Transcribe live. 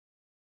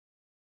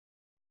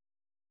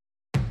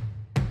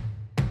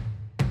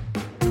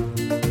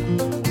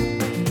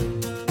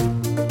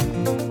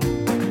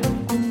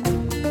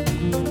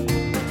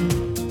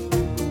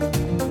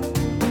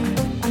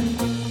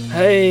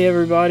Hey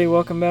everybody,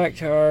 welcome back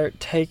to our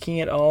Taking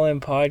It All In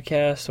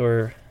podcast.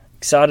 We're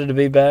excited to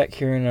be back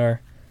here in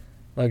our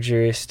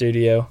luxurious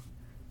studio,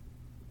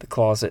 the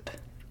closet.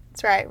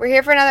 That's right. We're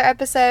here for another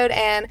episode,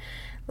 and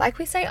like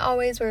we say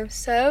always, we're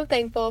so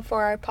thankful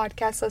for our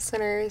podcast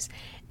listeners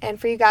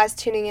and for you guys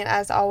tuning in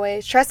as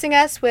always, trusting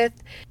us with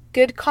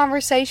good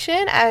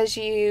conversation as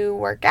you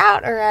work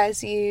out or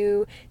as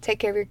you take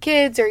care of your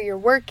kids or you're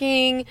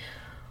working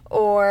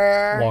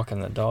or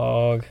Walking the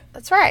dog.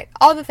 That's right.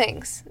 All the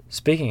things.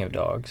 Speaking of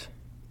dogs.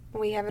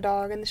 We have a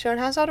dog in the Schoen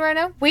household right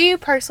now. We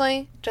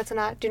personally, Jets and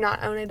I, do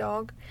not own a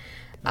dog.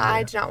 Yeah.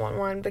 I do not want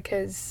one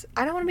because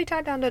I don't want to be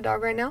tied down to a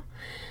dog right now.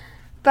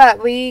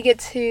 But we get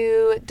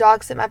to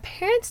dog sit my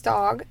parents'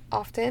 dog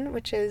often,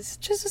 which is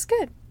just as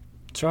good.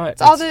 That's right.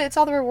 It's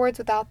all the rewards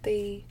without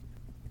the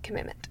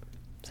commitment.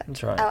 So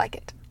that's right. I like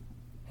it.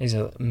 He's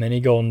a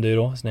mini golden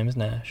doodle. His name is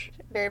Nash.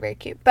 Very, very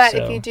cute. But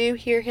if you do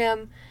hear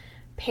him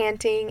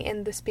panting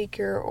in the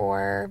speaker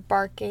or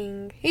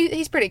barking,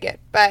 he's pretty good.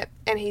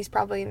 And he's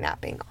probably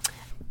napping.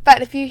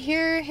 But if you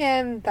hear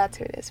him, that's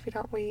who it is.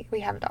 We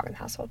have a dog in the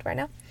household right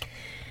now.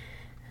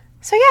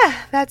 So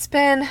yeah, that's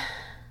been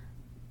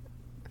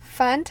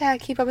fun to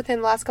keep up with him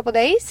the last couple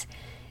days,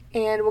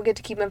 and we'll get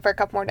to keep him for a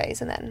couple more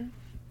days, and then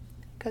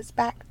goes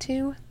back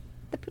to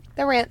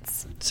the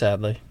rants.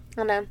 Sadly.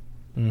 I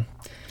know.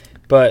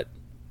 But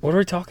what are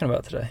we talking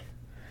about today?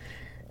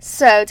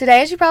 So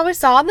today, as you probably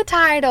saw in the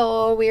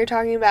title, we are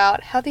talking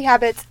about healthy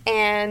habits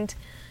and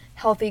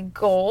healthy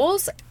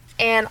goals,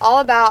 and all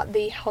about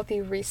the healthy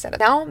reset.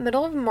 Now,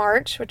 middle of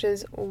March, which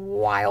is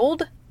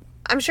wild.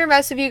 I'm sure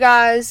most of you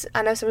guys,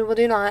 I know some people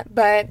do not,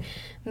 but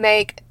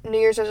make New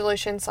Year's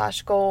resolutions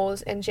 /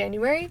 goals in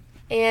January.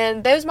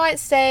 And those might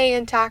stay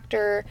intact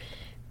or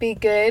be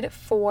good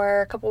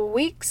for a couple of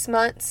weeks,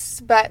 months.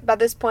 But by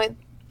this point,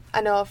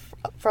 I know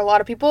for a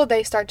lot of people,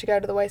 they start to go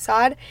to the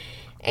wayside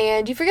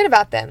and you forget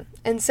about them.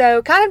 And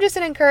so kind of just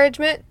an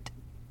encouragement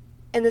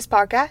in this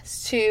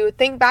podcast to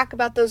think back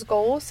about those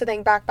goals, to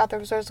think back about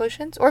those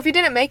resolutions. Or if you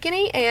didn't make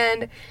any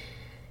and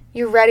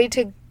you're ready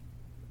to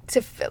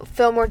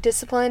feel more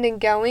disciplined and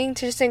going,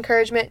 to just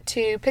encouragement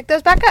to pick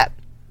those back up.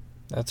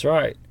 That's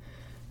right.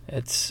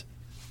 It's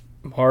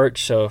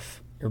March, so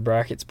if your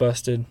bracket's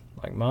busted,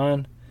 like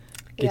mine,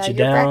 get you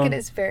down. Your bracket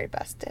is very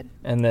busted.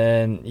 And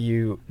then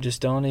you just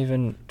don't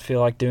even feel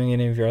like doing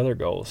any of your other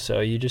goals,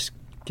 so you just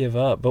give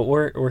up. But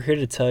we're here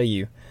to tell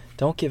you,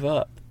 don't give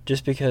up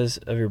just because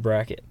of your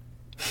bracket.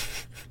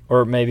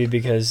 Or maybe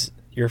because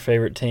your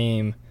favorite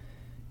team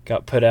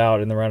got put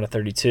out in the round of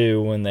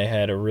 32 when they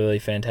had a really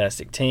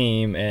fantastic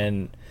team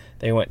and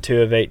they went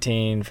 2 of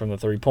 18 from the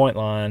 3-point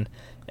line,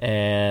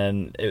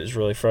 and it was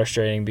really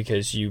frustrating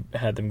because you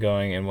had them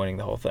going and winning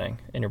the whole thing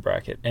in your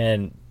bracket,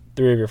 and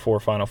 3 of your 4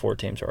 Final Four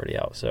teams are already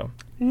out. So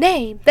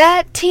name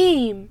that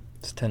team.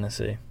 It's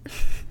Tennessee.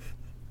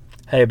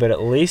 Hey, but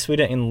at least we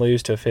didn't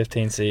lose to a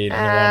 15 seed in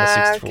the round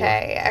of 64.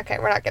 Okay,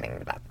 we're not getting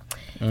into that.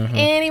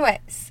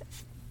 Anyways,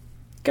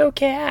 go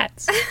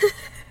Cats.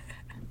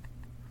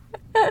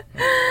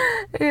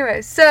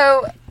 Anyway,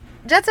 so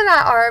Jets and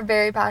I are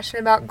very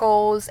passionate about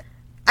goals.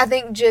 I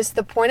think just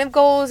the point of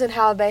goals and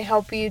how they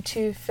help you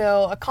to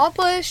feel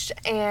accomplished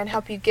and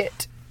help you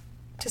get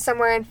to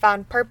somewhere and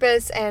find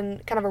purpose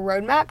and kind of a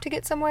roadmap to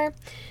get somewhere.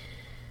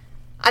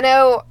 I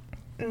know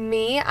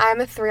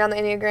I'm a 3 on the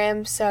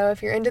Enneagram, so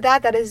if you're into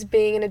that, that is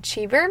being an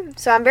achiever.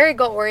 So I'm very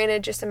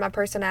goal-oriented just in my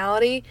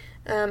personality.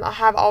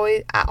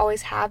 I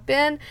always have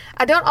been.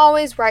 I don't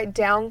always write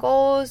down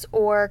goals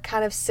or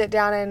kind of sit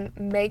down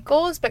and make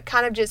goals, but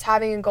kind of just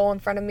having a goal in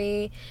front of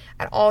me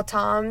at all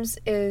times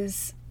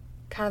is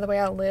kind of the way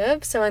I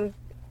live. So in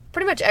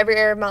pretty much every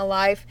area of my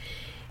life,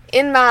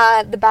 in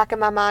the back of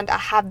my mind, I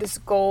have this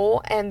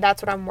goal, and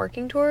that's what I'm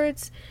working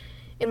towards.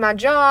 In my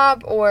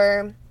job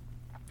or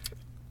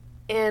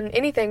in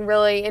anything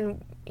really,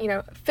 in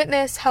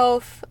fitness,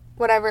 health,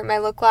 whatever it may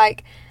look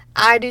like,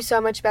 I do so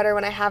much better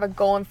when I have a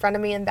goal in front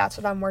of me and that's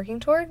what I'm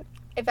working toward.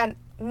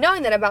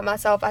 Knowing that about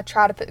myself, I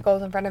try to put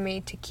goals in front of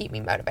me to keep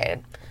me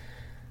motivated.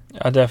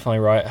 I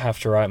definitely have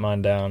to write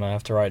mine down. I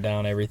have to write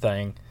down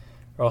everything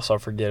or else I'll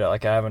forget it.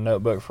 Like I have a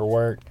notebook for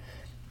work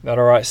that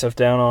I write stuff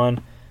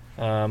down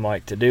on,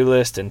 like to-do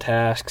list and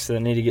tasks that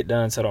need to get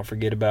done so I don't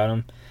forget about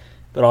them.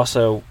 But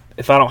also,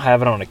 if I don't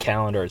have it on a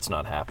calendar, it's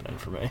not happening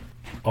for me.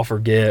 I'll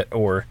forget,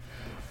 or,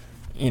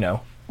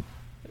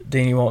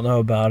 Deanie won't know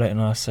about it,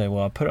 and I say,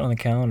 well, I put it on the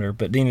calendar,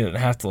 but Deanie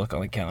doesn't have to look on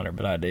the calendar,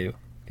 but I do,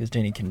 because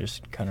Deanie can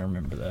just kind of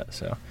remember that.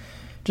 So,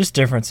 just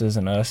differences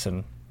in us,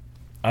 and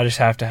I just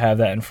have to have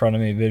that in front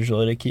of me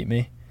visually to keep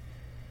me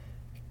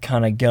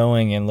kind of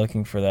going and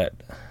looking for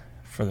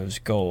those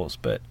goals.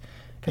 But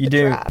for the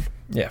drive.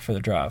 Yeah, for the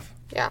drive.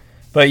 Yeah.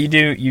 But you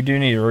do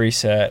need to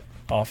reset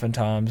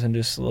oftentimes and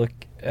just look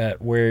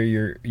at where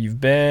you've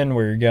been,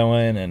 where you're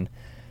going, and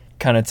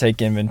kind of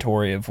take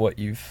inventory of what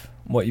you've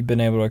been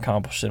able to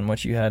accomplish and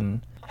what you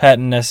hadn't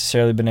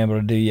necessarily been able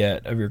to do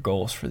yet of your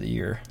goals for the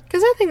year.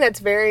 Because I think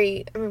that's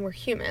we're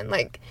human.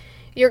 Like,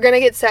 you're going to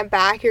get sent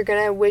back. You're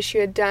going to wish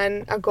you had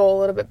done a goal a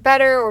little bit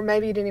better, or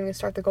maybe you didn't even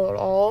start the goal at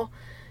all.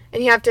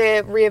 And you have to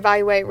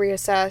reevaluate,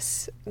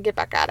 reassess, get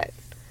back at it.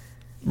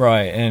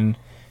 Right, and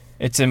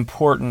it's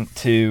important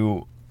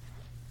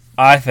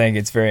I think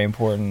it's very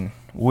important,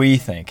 we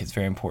think it's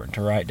very important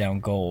to write down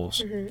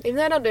goals. Mm-hmm. Even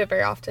though I don't do it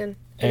very often,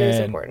 it is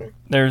important.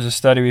 There's a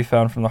study we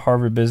found from the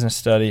Harvard Business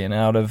Study, and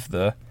out of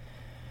the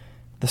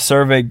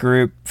survey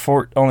group,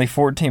 only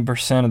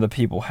 14% of the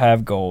people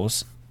have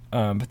goals,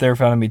 but they were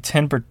found to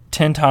be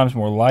 10 times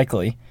more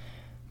likely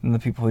than the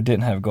people who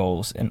didn't have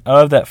goals. And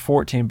of that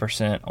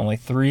 14%, only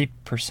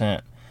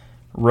 3%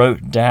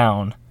 wrote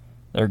down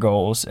their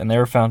goals, and they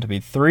were found to be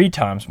 3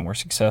 times more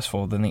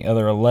successful than the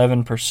other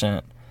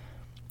 11%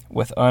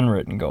 with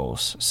unwritten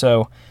goals.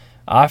 So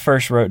I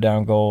first wrote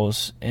down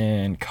goals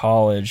in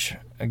college.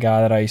 A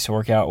guy that I used to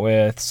work out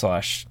with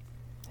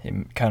 / he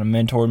kind of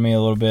mentored me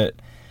a little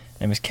bit. His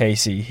name was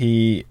Casey.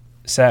 He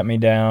sat me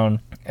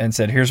down and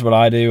said, here's what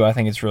I do. I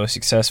think it's really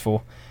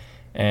successful.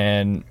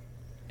 And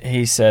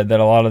he said that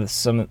a lot of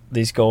some of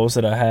these goals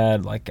that I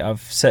had, like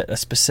I've set a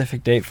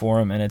specific date for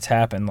them, and it's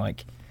happened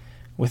like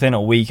within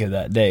a week of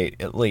that date,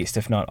 at least,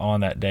 if not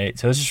on that date.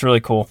 So it's just really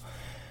cool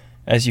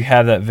as you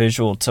have that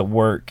visual to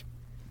work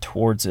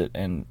towards it.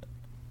 And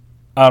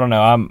I don't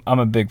know, I'm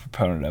a big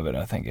proponent of it.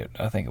 I think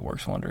it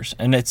works wonders,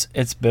 and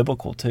it's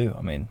biblical too.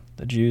 I mean,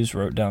 the Jews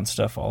wrote down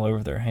stuff all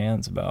over their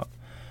hands about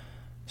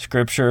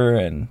Scripture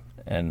and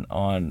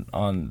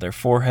on their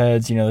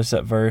foreheads. You know, there's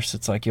that verse.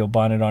 It's like you'll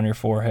bind it on your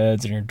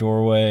foreheads and your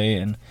doorway,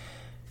 and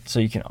so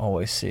you can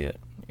always see it.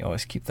 You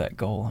always keep that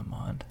goal in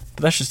mind.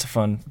 But that's just a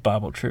fun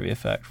Bible trivia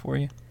fact for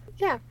you.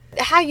 Yeah.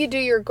 How you do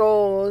your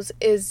goals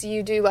is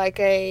you do like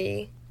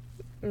a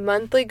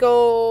monthly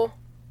goal,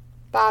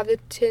 5 to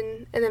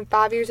 10, and then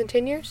 5 years and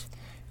 10 years?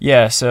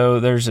 Yeah, so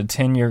there's a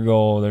 10-year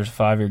goal, there's a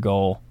 5-year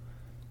goal,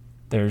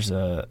 there's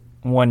a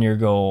 1-year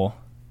goal.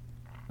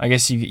 I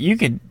guess you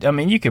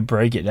could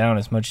break it down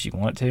as much as you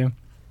want to.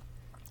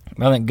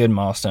 I think good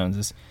milestones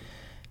is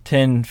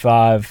 10,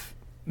 5,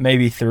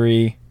 maybe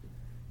 3,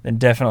 then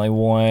definitely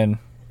 1,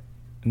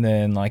 and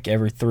then like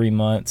every 3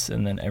 months,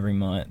 and then every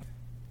month.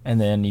 And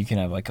then you can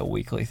have like a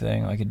weekly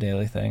thing, like a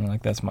daily thing.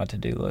 Like that's my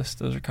to-do list.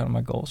 Those are kind of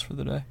my goals for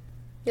the day.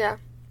 Yeah.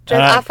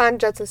 I find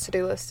Judson's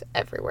to-do list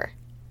everywhere.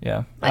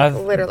 Yeah. Like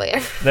literally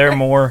everywhere. They're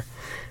more,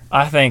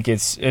 I think it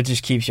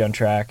just keeps you on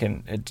track,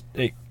 and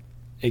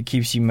it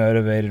keeps you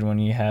motivated when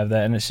you have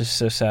that, and it's just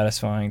so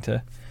satisfying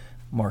to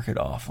mark it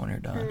off when you're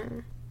done.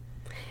 Mm.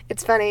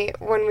 It's funny,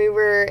 when we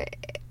were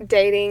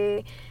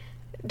dating,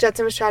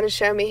 Judson was trying to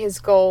show me his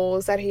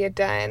goals that he had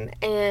done,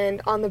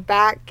 and on the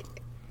back,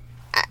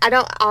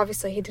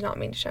 obviously he did not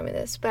mean to show me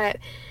this, but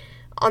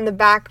on the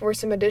back were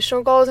some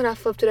additional goals, and I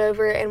flipped it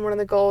over, and one of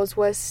the goals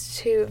was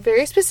to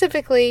very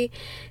specifically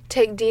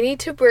take Deanie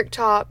to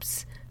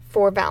Bricktops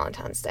for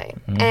Valentine's Day.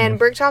 Mm-hmm. And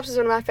Bricktops is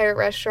one of my favorite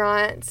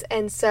restaurants,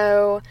 and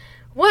so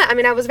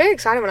I was very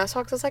excited when I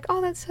saw it, because I was like,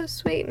 oh, that's so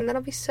sweet, and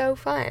that'll be so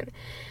fun.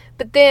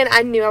 But then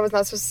I knew I was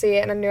not supposed to see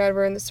it, and I knew I'd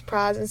ruin the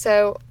surprise, and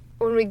so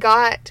when we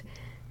got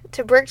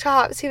to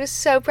Bricktops, he was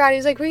so proud. He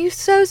was like, were you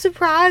so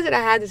surprised? And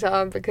I had to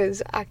tell him,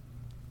 because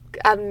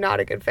I'm not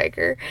a good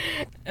faker.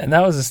 And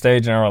that was a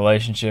stage in our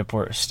relationship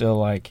where it's still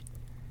like,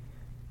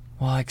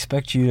 well, I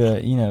expect you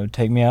to,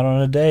 take me out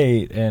on a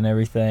date and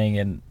everything.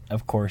 And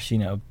of course,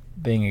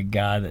 being a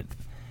guy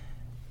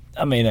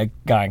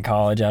in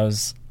college, I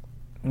was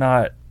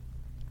not,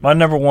 my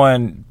number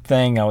one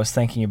thing I was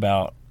thinking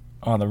about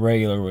on the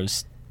regular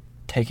was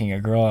taking a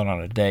girl out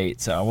on a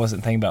date. So I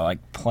wasn't thinking about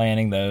like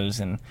planning those.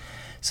 And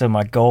so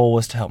my goal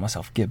was to help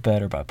myself get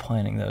better by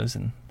planning those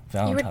and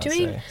Valentine's Day.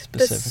 You were doing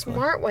the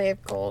smart way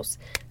of goals.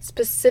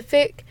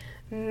 Specific,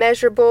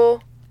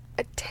 measurable,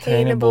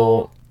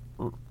 attainable.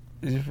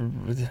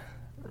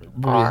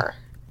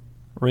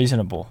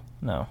 Reasonable.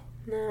 No.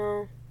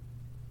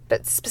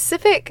 But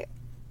specific,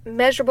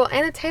 measurable,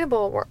 and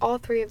attainable were all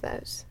 3 of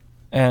those.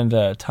 And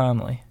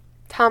timely.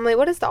 Timely.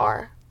 What is the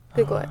R?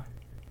 Google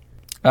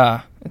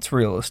it. It's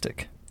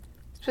realistic.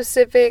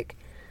 Specific,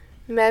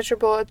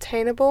 measurable,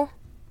 attainable.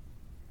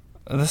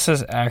 This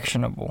is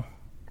actionable.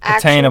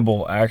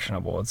 Attainable,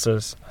 actionable. It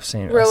says, I've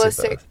seen it.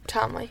 Realistic,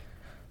 timely.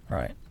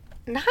 Right.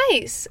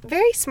 Nice.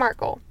 Very smart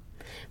goal.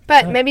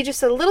 But maybe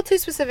just a little too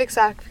specific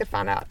so I could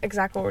find out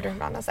exactly what we're doing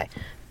Valentine's Day.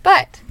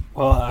 But.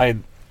 Well, I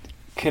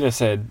could have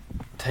said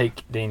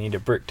take Deanie to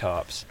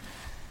Bricktops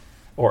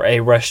or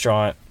a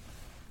restaurant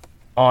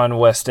on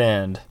West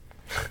End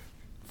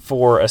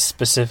for a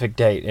specific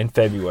date in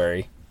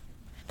February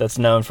that's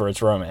known for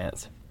its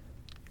romance.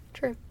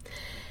 True.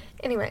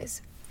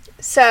 Anyways.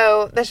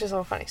 So, that's just a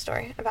little funny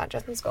story about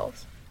Justin's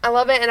goals. I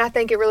love it, and I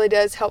think it really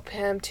does help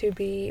him to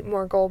be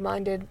more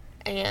goal-minded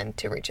and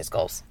to reach his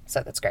goals.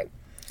 So, that's great.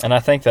 And I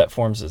think that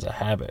forms as a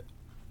habit.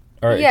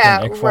 Or it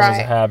forms as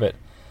a habit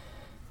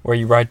where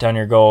you write down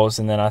your goals,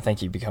 and then I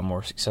think you become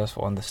more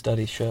successful, and the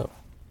studies show.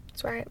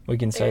 That's right. We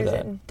can say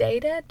that. There's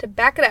data to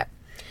back it up.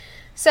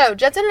 So,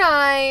 Judson and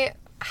I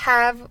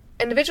have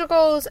individual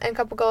goals and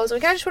couple goals, and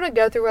we kind of just want to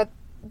go through what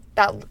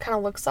that kind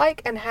of looks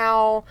like and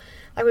how,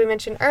 like we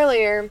mentioned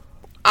earlier,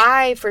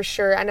 I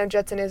know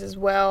Judson is as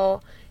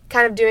well,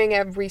 kind of doing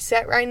a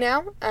reset right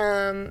now.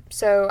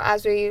 So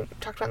as we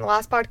talked about in the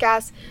last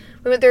podcast,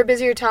 we went through a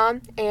busier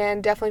time,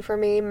 and definitely for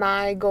me,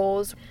 my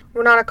goals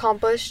were not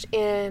accomplished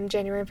in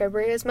January and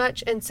February as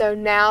much. And so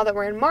now that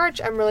we're in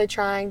March, I'm really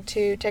trying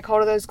to take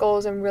hold of those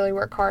goals and really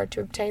work hard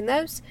to obtain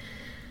those.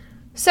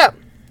 So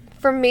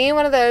for me,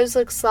 one of those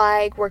looks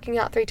like working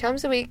out 3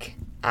 times a week.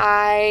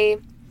 I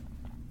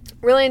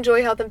really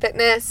enjoy health and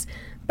fitness,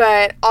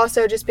 but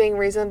also just being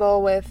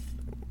reasonable with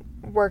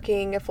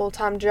working a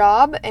full-time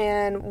job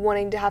and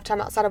wanting to have time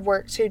outside of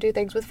work to do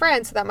things with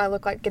friends. So that might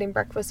look like getting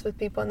breakfast with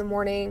people in the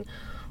morning,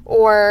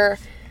 or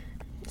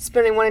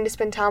wanting to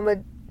spend time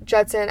with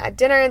Judson at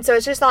dinner. And so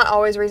it's just not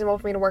always reasonable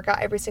for me to work out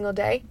every single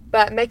day,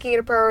 but making it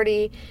a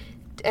priority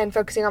and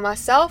focusing on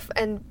myself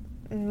and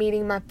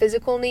meeting my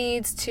physical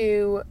needs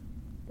to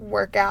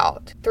work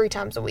out 3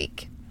 times a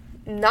week.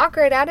 Not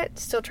great at it,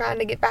 still trying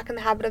to get back in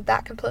the habit of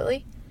that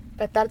completely,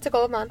 but that's a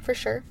goal of mine for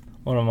sure.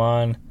 One of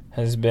mine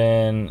has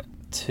been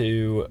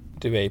to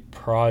do a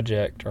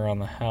project around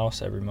the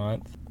house every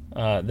month.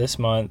 This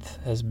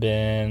month has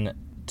been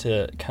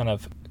to kind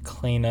of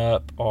clean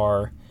up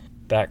our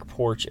back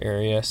porch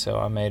area. So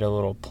I made a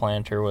little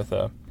planter with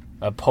a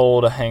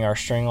pole to hang our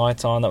string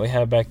lights on that we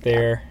have back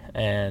there,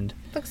 and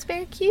looks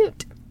very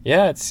cute.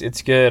 Yeah,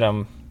 it's good.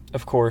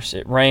 Of course,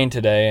 it rained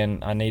today,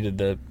 and I needed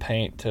the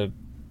paint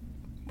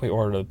we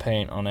ordered the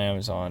paint on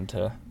Amazon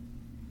to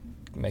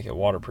make it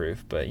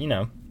waterproof. But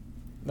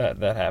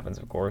that happens,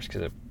 of course,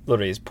 because it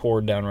literally has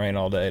poured down rain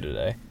all day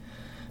today.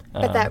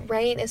 But that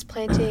rain is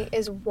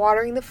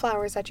watering the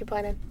flowers that you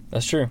planted.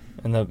 That's true.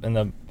 In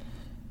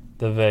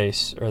the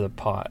vase, or the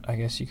pot, I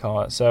guess you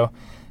call it. So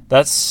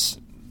that's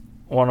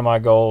one of my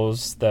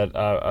goals that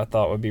I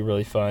thought would be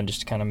really fun, just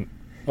to kind of,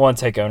 1,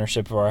 take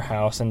ownership of our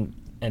house, and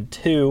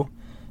 2,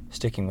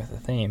 sticking with the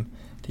theme,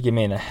 to get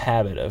me in a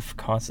habit of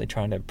constantly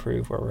trying to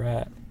improve where we're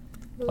at.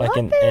 Like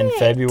in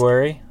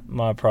February,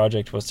 my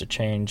project was to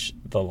change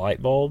the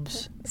light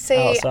bulbs. See,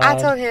 outside. I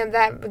told him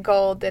that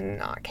goal did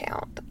not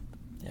count.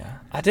 Yeah,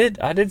 I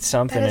did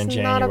something in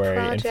January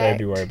and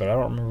February, but I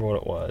don't remember what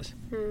it was.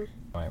 All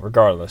right,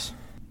 regardless.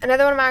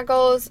 Another one of my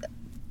goals,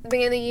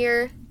 beginning of the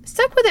year,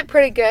 stuck with it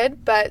pretty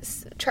good, but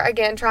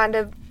trying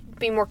to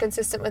be more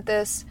consistent with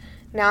this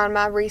now in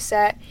my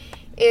reset,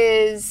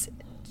 is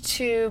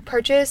to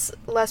purchase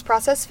less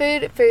processed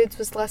foods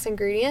with less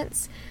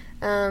ingredients.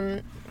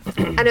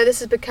 I know this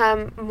has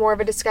become more of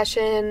a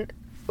discussion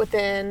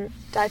within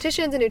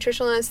dietitians and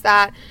nutritionists,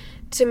 that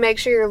to make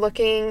sure you're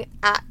looking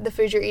at the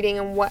food you're eating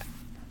and what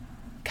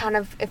kind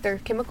of, if there are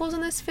chemicals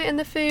in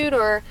the food,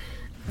 or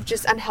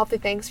just unhealthy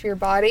things for your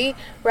body,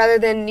 rather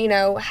than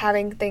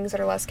having things that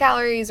are less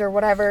calories or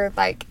whatever.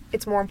 Like,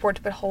 it's more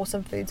important to put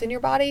wholesome foods in your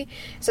body.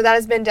 So that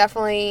has been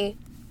definitely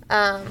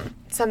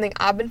something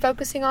I've been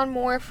focusing on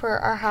more for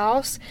our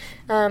house.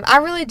 I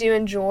really do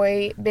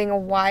enjoy being a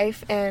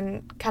wife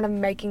and kind of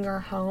making our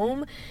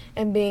home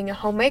and being a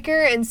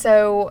homemaker, and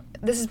so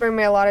this has brought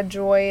me a lot of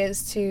joy,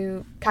 is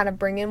to kind of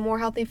bring in more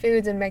healthy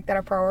foods and make that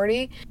a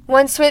priority.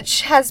 One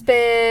switch has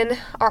been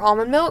our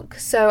almond milk.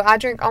 So I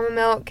drink almond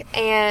milk,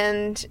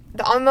 and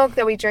the almond milk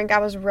that we drink, I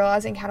was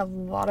realizing, had a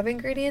lot of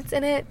ingredients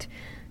in it,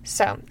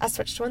 so I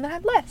switched to one that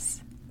had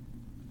less.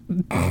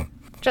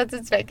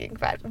 Judson's making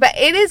fun, but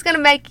it is going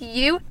to make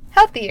you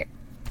healthier.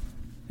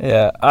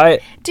 Yeah,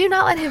 do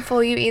not let him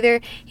fool you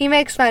either. He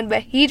makes fun,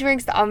 but he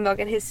drinks the almond milk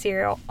in his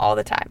cereal all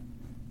the time.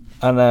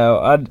 I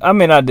know. I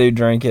mean, I do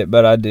drink it,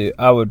 but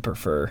I'd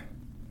prefer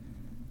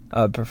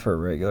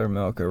regular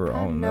milk over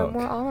almond milk. No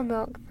more almond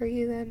milk for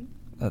you then.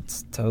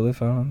 That's totally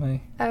fine with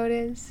me. Oh, it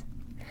is?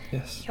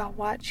 Yes. Y'all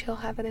watch. He'll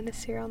have it in his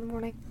cereal in the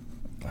morning.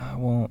 I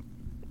won't.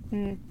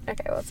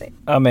 Okay, we'll see.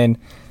 I mean,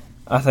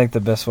 I think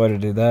the best way to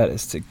do that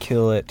is to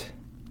kill it,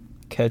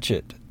 catch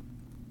it,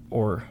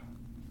 or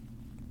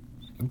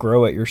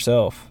grow it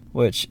yourself,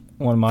 which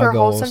one of my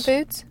goals. For wholesome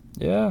foods?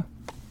 Yeah.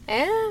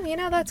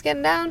 Yeah, that's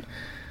getting down.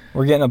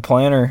 We're getting a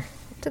planter.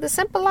 To the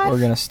simple life. We're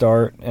going to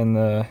start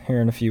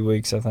here in a few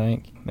weeks, I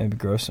think. Maybe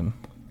grow some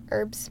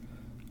herbs,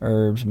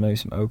 maybe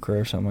some okra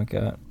or something like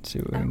that. See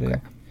what we can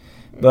do.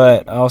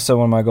 But also,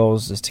 one of my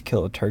goals is to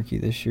kill a turkey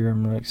this year.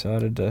 I'm really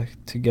excited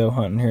to go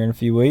hunting here in a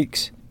few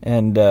weeks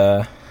and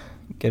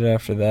get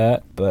after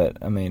that. But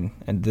I mean,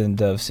 and then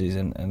dove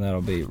season, and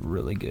that'll be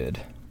really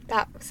good.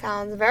 That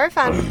sounds very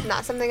fun.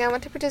 Not something I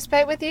want to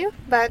participate with you,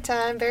 but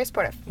I'm very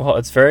supportive. Well,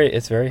 it's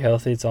very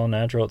healthy. It's all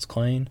natural. It's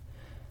clean.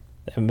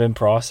 They haven't been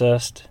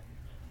processed.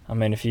 I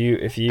mean, if you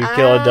kill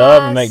a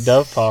dove and make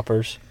dove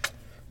poppers.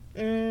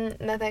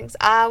 No thanks.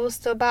 I will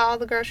still buy all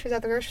the groceries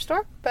at the grocery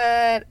store,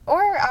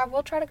 or I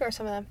will try to grow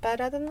some of them. But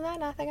other than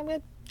that, I think I'm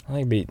good. I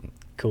think it'd be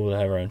cool to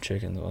have our own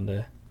chickens one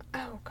day.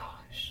 Oh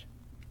gosh,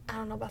 I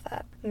don't know about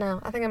that.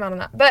 No, I think I'm out on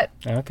that. But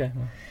okay,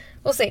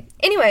 we'll see.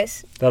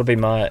 Anyways, that'll be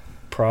my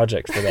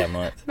project for that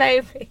month.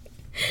 Maybe.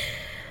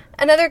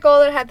 Another goal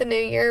that I had the new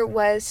year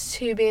was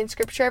to be in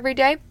scripture every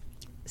day.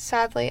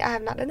 Sadly, I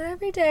have not done that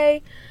every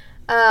day.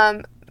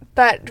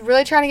 But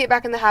really trying to get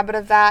back in the habit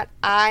of that.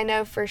 I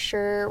know for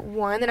sure,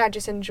 one, that I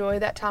just enjoy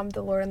that time with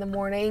the Lord in the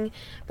morning.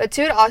 But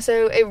two,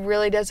 it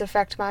really does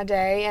affect my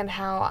day and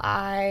how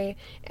I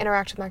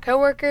interact with my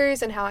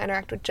coworkers and how I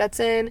interact with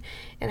Judson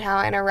and how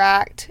I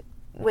interact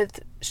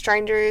with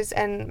strangers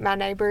and my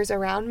neighbors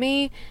around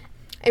me.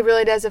 It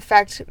really does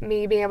affect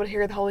me being able to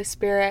hear the Holy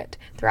Spirit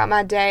throughout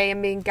my day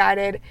and being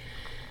guided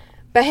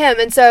by Him.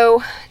 And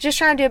so just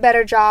trying to do a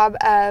better job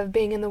of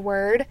being in the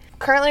Word.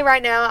 Currently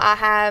right now I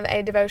have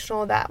a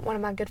devotional that one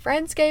of my good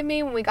friends gave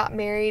me when we got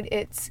married.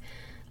 It's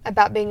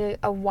about being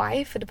a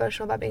wife, a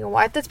devotional about being a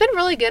wife. That's been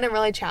really good and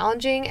really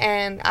challenging,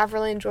 and I've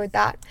really enjoyed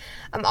that.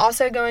 I'm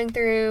also going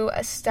through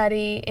a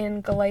study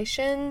in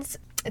Galatians.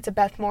 It's a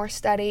Beth Moore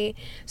study.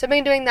 So I've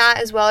been doing that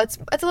as well. It's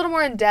a little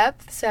more in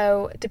depth,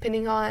 so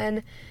depending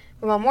on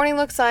what my morning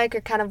looks like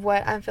or kind of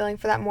what I'm feeling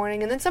for that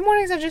morning. And then some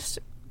mornings I just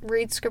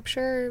read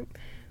scripture,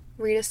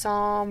 read a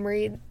psalm,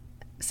 read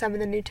some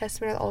in the New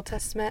Testament or the Old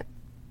Testament.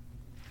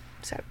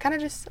 So kind of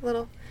just a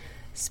little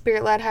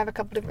spirit-led. I have a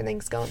couple different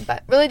things going,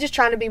 but really just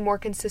trying to be more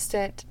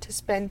consistent to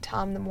spend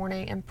time in the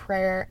morning in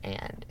prayer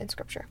and in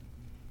scripture.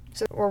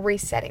 So we're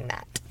resetting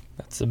that.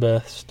 That's the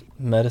best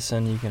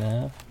medicine you can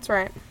have. That's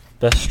right.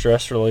 Best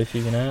stress relief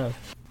you can have.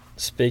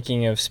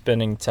 Speaking of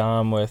spending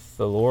time with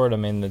the Lord, I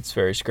mean, it's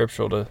very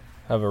scriptural to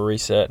have a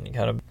reset and you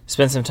kind of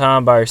spend some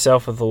time by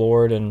yourself with the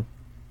Lord. And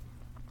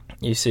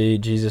you see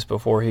Jesus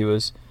before he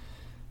was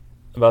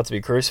about to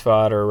be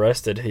crucified or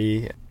arrested,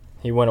 he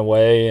went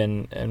away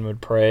and would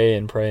pray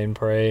and pray and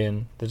pray,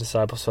 and the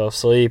disciples fell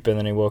asleep, and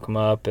then he woke them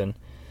up. And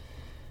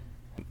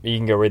you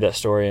can go read that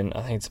story, and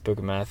I think it's the book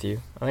of Matthew.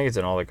 I think it's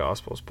in all the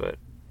Gospels, but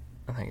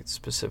I think it's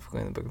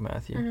specifically in the book of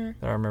Matthew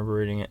that I remember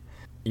reading it.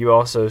 You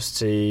also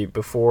see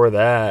before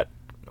that,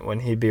 when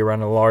he'd be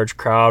around a large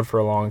crowd for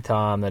a long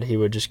time, that he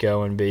would just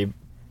go and be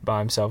by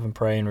himself and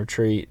pray and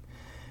retreat.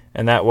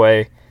 And that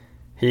way,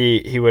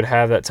 he would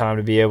have that time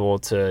to be able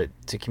to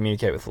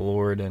communicate with the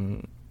Lord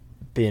and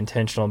be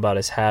intentional about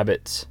his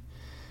habits,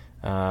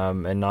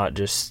 and not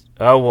just,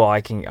 oh, well,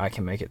 I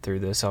can make it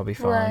through this, I'll be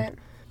fine. Right.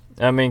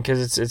 I mean,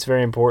 because it's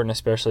very important,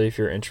 especially if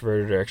you're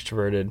introverted or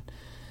extroverted,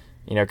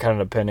 kind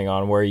of depending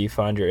on where you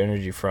find your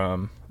energy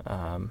from.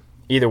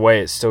 Either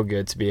way, it's still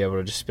good to be able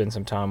to just spend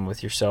some time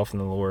with yourself and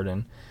the Lord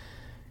and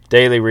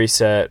daily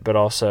reset, but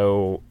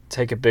also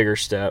take a bigger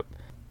step.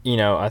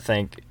 I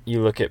think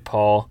you look at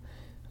Paul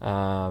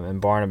and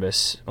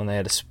Barnabas when they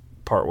had to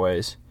part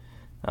ways.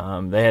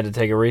 They had to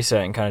take a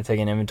reset and kind of take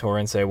an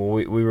inventory and say, well,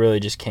 we really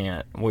just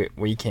can't.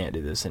 We can't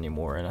do this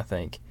anymore. And I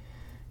think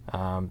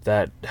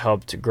that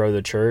helped to grow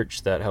the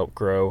church. That helped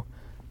grow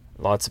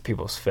lots of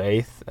people's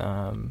faith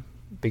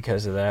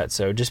because of that.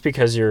 So just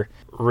because you're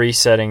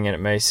resetting and it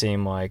may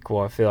seem like,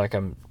 well, I feel like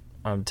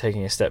I'm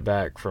taking a step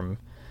back from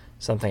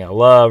something I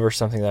love or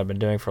something that I've been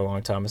doing for a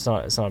long time. It's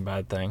not a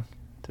bad thing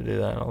to do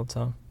that all the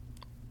time.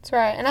 That's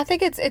right. And I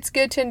think it's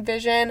good to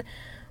envision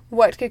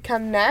what could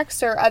come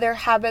next or other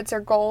habits or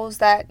goals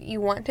that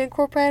you want to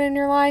incorporate in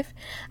your life.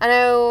 I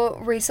know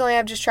recently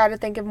I've just tried to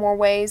think of more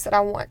ways that I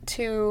want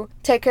to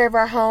take care of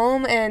our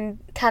home and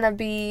kind of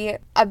be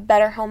a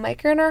better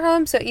homemaker in our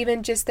home. So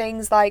even just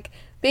things like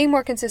being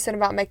more consistent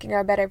about making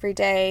our bed every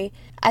day.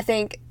 I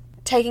think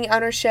taking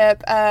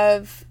ownership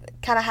of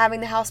kind of having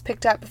the house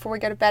picked up before we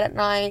go to bed at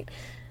night.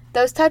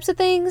 Those types of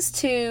things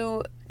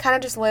to kind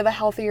of just live a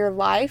healthier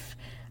life.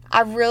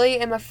 I really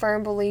am a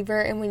firm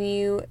believer in when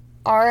you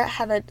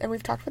and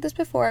we've talked about this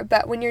before,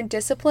 but when you're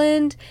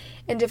disciplined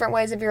in different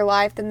ways of your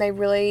life, then it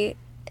really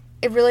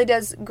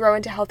does grow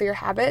into healthier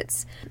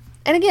habits.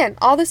 And again,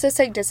 all this does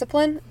take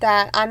discipline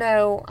that I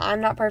know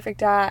I'm not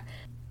perfect at.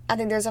 I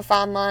think there's a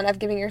fine line of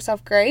giving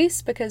yourself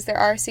grace because there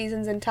are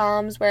seasons and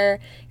times where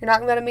you're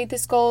not going to meet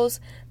these goals,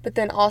 but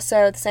then also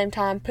at the same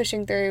time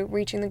pushing through,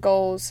 reaching the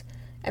goals,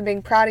 and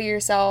being proud of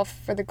yourself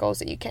for the goals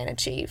that you can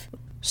achieve.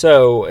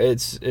 So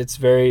it's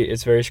very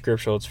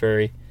scriptural. It's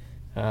very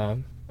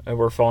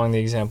we're following the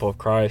example of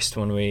Christ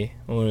when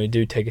we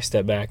do take a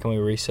step back and we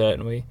reset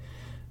and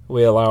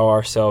we allow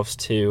ourselves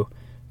to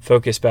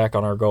focus back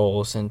on our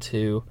goals and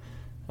to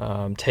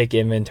take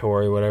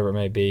inventory, whatever it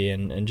may be,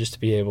 and just to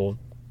be able,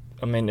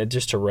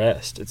 just to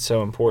rest. It's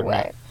so important.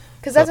 Right.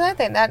 Because that's another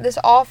thing, that this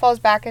all falls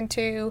back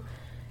into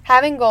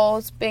having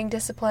goals, being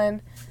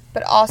disciplined,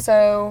 but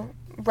also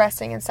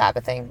resting and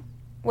Sabbathing,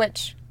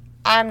 which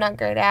I'm not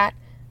great at,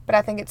 but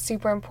I think it's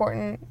super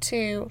important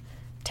to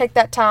take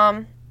that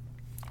time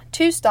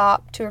to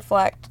stop, to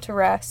reflect, to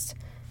rest,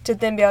 to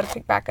then be able to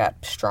pick back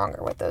up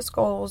stronger with those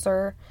goals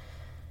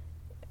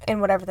and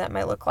whatever that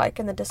might look like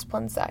in the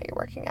disciplines that you're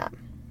working at.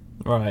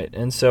 Right.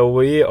 And so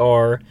we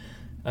are,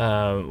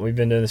 we've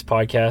been doing this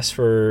podcast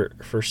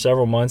for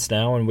several months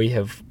now, and we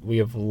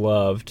have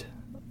loved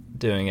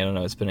doing it. I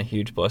know it's been a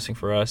huge blessing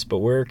for us, but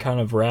we're kind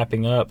of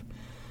wrapping up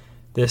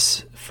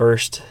this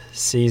first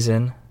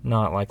season,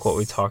 not like what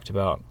we talked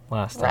about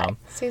last time.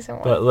 Season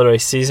 1. But literally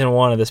season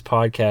 1 of this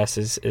podcast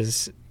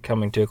is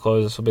coming to a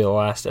close. This will be the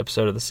last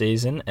episode of the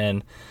season,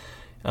 and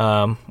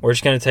we're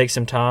just going to take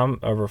some time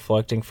of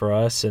reflecting for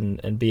us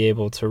and be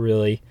able to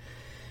really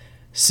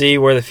see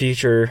where the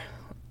future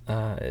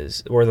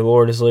is where the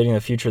Lord is leading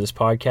the future of this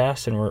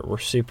podcast, and we're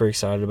super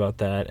excited about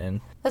that.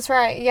 And that's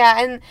right,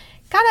 yeah. And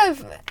kind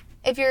of,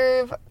 if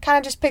you're kind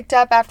of just picked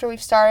up after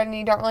we've started and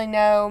you don't really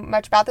know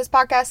much about this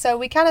podcast, so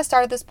we kind of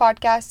started this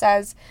podcast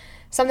as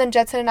something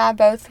Jetson and I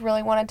both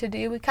really wanted to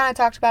do. We kind of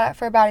talked about it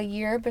for about a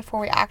year before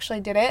we actually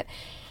did it.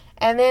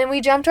 And then we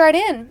jumped right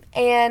in,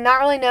 and not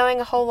really knowing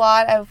a whole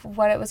lot of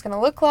what it was going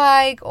to look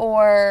like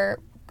or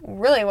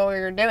really what we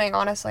were doing,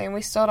 honestly. And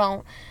we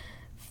still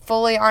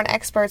aren't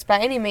experts by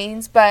any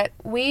means, but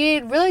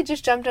we really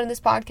just jumped into this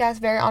podcast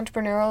very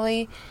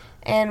entrepreneurially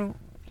and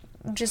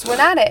just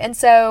went at it. And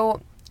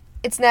so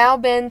it's now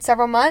been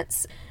several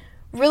months.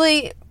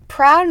 Really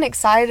proud and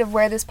excited of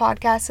where this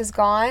podcast has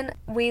gone.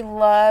 We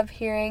love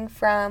hearing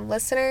from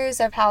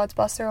listeners of how it's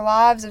blessed their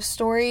lives, of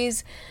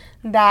stories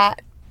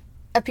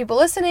of people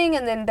listening,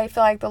 and then they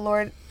feel like the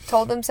Lord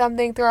told them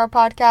something through our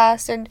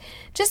podcast, and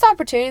just the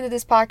opportunity that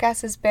this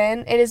podcast has been.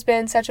 It has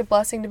been such a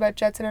blessing to both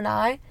Jetson and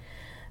I.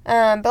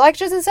 But like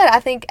Jetson said, I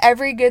think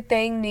every good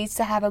thing needs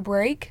to have a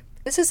break.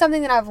 This is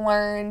something that I've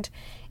learned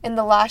in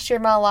the last year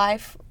of my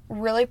life,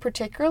 really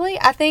particularly.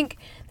 I think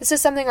this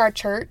is something our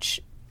church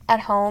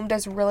at home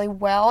does really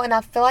well, and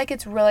I feel like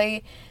it's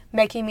really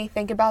making me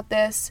think about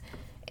this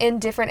in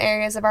different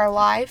areas of our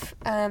life.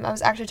 I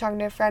was actually talking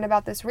to a friend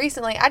about this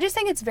recently. I just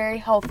think it's very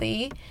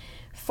healthy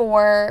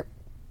for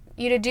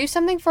you to do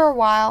something for a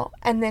while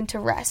and then to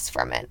rest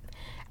from it.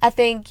 I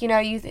think,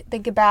 you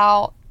think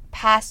about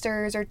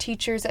pastors or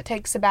teachers that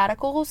take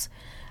sabbaticals.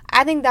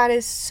 I think that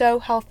is so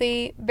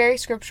healthy, very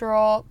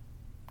scriptural,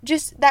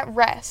 just that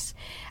rest.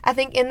 I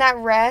think in that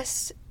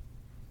rest,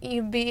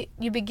 you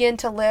begin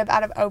to live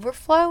out of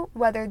overflow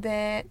rather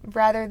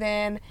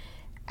than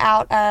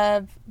out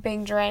of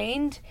being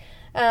drained.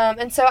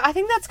 And so I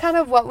think that's kind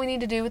of what we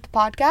need to do with the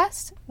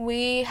podcast.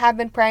 We have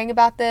been praying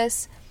about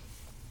this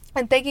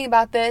and thinking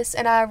about this,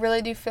 and I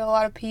really do feel a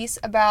lot of peace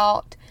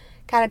about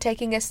kind of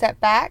taking a step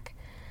back.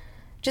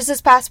 Just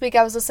this past week,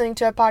 I was listening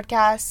to a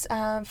podcast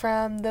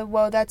from the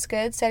Whoa, That's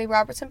Good, Sadie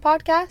Robertson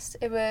podcast.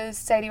 It was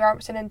Sadie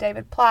Robertson and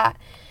David Platt,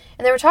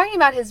 and they were talking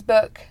about his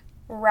book,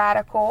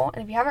 Radical.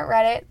 And if you haven't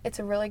read it, it's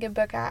a really good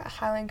book. I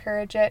highly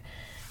encourage it.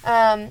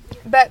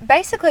 But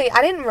basically,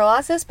 I didn't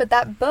realize this, but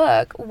that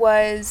book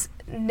was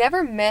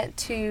never meant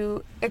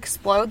to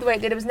explode the way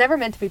it did. It was never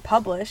meant to be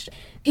published.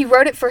 He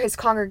wrote it for his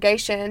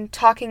congregation,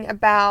 talking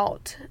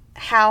about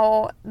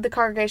how the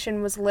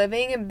congregation was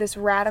living in this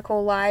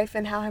radical life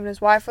and how him and his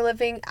wife were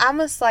living.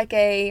 Almost like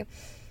a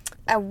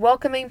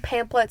welcoming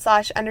pamphlet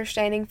 /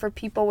 understanding for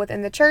people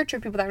within the church or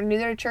people that were new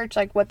to the church,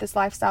 like what this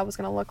lifestyle was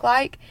going to look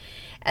like.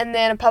 And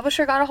then a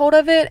publisher got a hold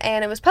of it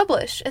and it was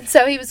published. And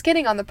so he was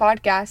kidding on the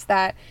podcast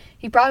that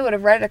he probably would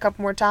have read it a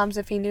couple more times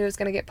if he knew it was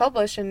going to get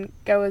published and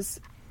go as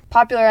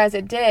popular as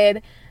it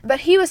did.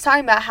 But he was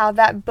talking about how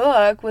that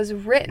book was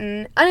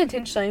written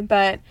unintentionally,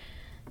 but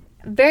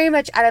very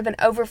much out of an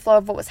overflow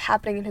of what was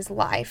happening in his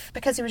life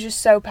because he was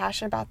just so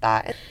passionate about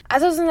that. And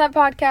as I was in that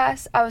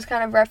podcast, I was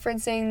kind of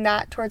referencing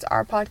that towards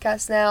our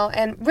podcast now,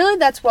 and really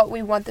that's what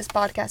we want this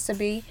podcast to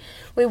be.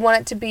 We want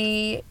it to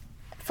be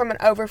from an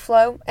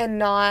overflow and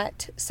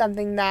not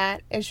something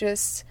that is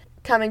just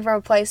coming from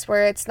a place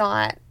where it's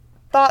not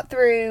thought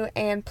through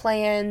and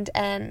planned,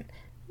 and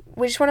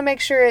we just want to make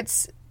sure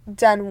it's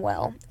done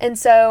well. And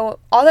so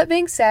all that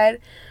being said,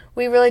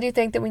 we really do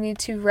think that we need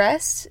to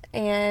rest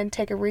and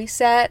take a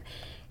reset,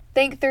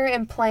 think through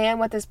and plan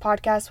what this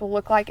podcast will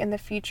look like in the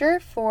future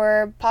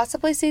for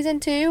possibly season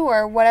 2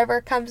 or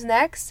whatever comes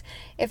next,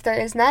 if there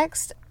is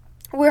next.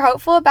 We're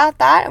hopeful about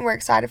that and we're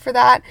excited for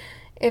that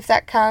if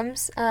that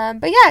comes.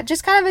 But yeah,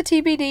 just kind of a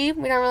TBD.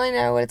 We don't really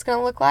know what it's going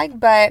to look like,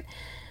 but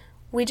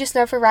we just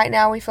know for right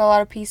now we feel a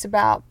lot of peace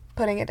about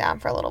putting it down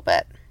for a little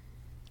bit.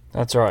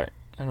 That's right.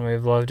 And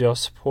we've loved y'all's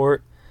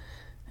support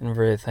and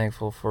very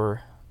thankful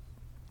for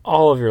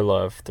all of your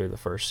love through the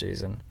first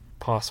season,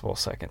 possible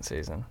second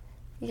season.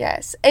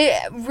 Yes.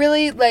 It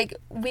really,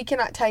 we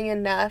cannot tell you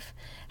enough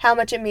how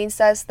much it means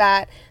to us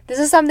that this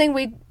is something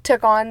we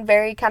took on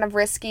very kind of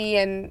risky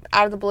and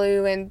out of the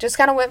blue and just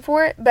kind of went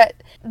for it. But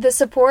the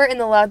support and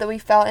the love that we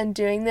felt in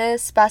doing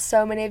this by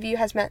so many of you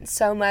has meant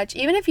so much.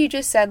 Even if you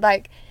just said,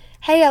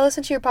 hey, I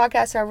listened to your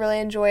podcast and I really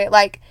enjoy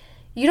it.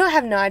 You don't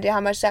have no idea how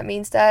much that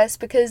means to us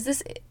because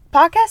this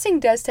podcasting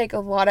does take a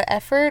lot of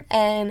effort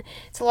and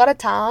it's a lot of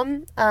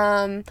time,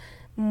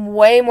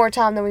 way more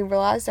time than we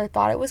realized or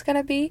thought it was going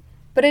to be.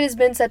 But it has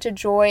been such a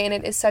joy, and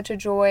it is such a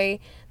joy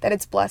that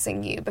it's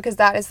blessing you because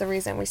that is the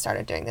reason we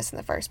started doing this in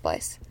the first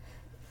place.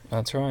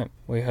 That's right.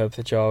 We hope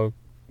that y'all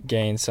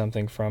gain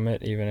something from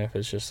it, even if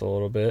it's just a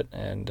little bit.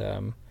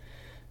 And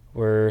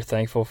we're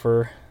thankful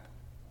for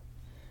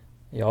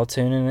y'all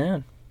tuning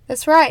in.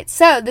 That's right.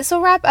 So this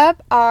will wrap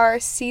up our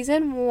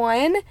season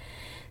 1.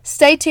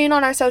 Stay tuned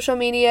on our social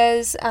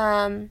medias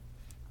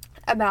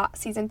about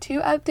season 2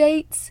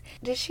 updates.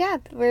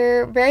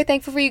 We're very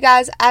thankful for you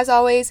guys. As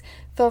always,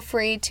 feel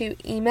free to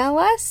email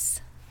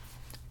us.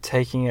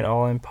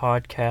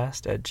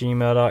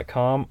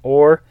 takingititallinpodcast@gmail.com,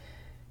 or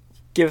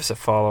give us a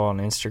follow on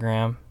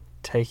Instagram,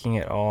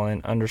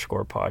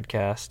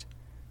 takingititalin_podcast,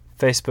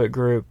 Facebook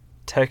group,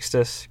 text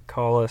us,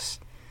 call us.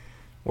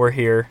 We're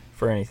here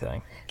for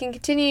anything. You can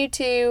continue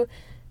to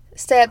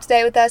stay up to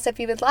date with us if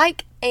you would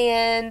like.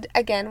 And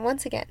again,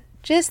 once again,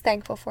 just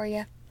thankful for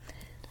you.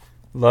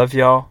 Love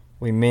y'all.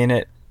 We mean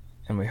it.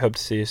 And we hope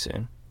to see you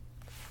soon.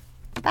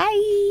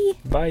 Bye.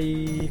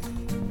 Bye.